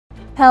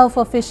Health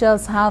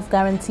officials have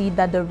guaranteed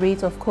that the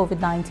rate of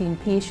COVID-19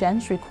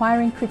 patients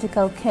requiring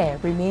critical care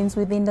remains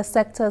within the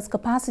sector's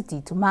capacity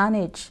to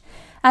manage.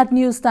 At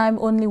news time,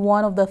 only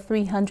one of the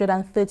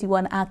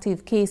 331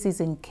 active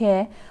cases in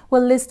care were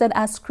listed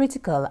as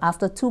critical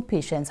after 2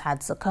 patients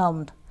had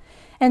succumbed.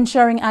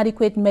 Ensuring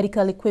adequate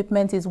medical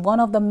equipment is one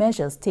of the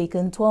measures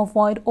taken to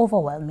avoid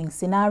overwhelming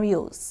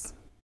scenarios.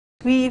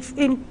 We've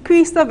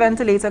increased the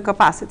ventilator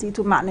capacity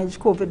to manage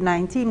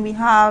COVID-19. We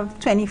have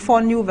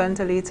 24 new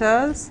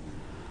ventilators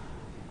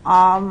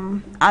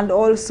and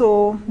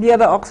also the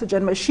other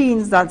oxygen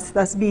machines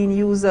that's being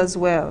used as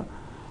well.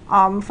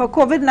 For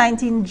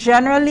COVID-19,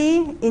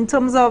 generally, in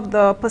terms of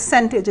the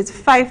percentage, it's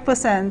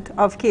 5%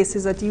 of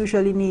cases that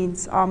usually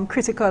needs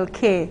critical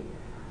care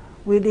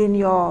within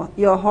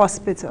your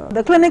hospital.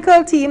 The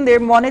clinical team, they're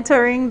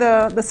monitoring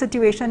the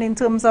situation in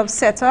terms of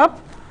setup.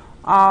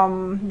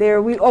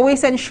 We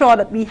always ensure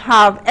that we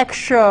have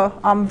extra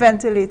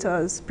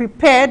ventilators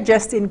prepared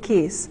just in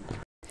case.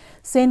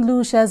 St.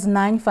 Lucia's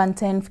 9th and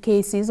 10th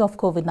cases of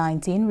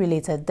COVID-19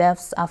 related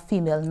deaths are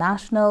female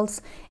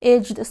nationals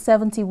aged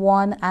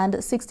 71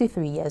 and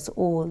 63 years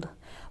old.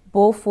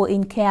 Both were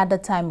in care at the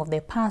time of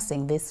their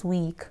passing this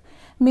week.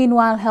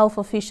 Meanwhile, health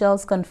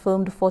officials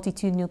confirmed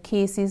 42 new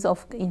cases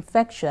of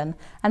infection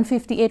and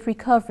 58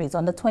 recoveries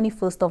on the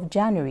 21st of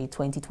January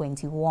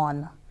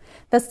 2021.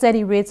 The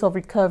steady rates of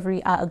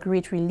recovery are a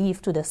great relief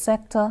to the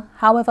sector.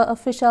 However,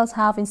 officials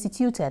have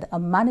instituted a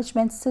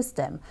management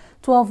system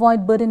to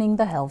avoid burdening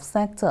the health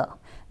sector.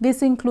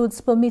 This includes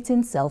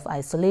permitting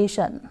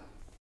self-isolation.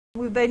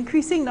 With the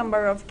increasing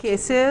number of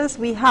cases,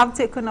 we have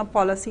taken a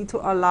policy to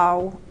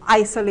allow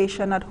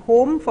isolation at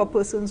home for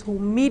persons who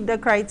meet the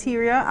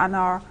criteria and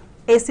are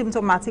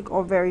asymptomatic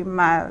or very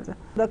mild.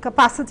 The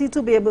capacity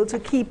to be able to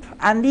keep,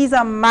 and these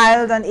are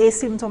mild and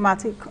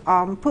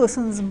asymptomatic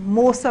persons,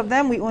 most of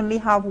them, we only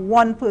have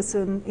 1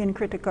 person in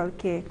critical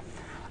care.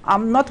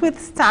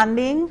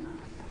 Notwithstanding,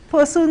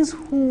 persons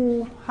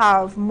who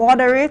have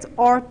moderate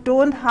or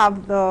don't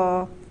have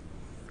the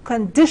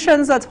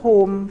conditions at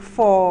home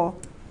for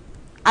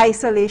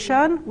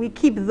isolation, we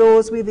keep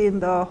those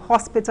within the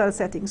hospital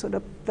setting. So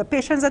the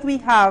patients that we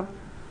have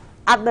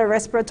at the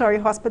respiratory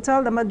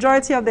hospital, the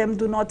majority of them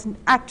do not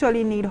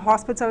actually need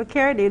hospital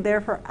care. They're there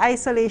for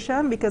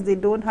isolation because they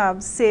don't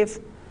have safe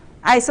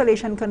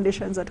isolation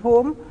conditions at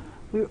home.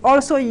 We're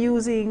also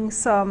using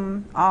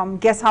some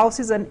guest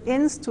houses and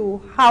inns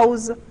to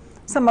house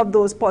some of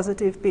those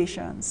positive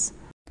patients.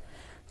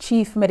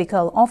 Chief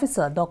Medical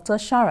Officer Dr.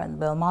 Sharon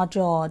Wilma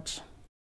George.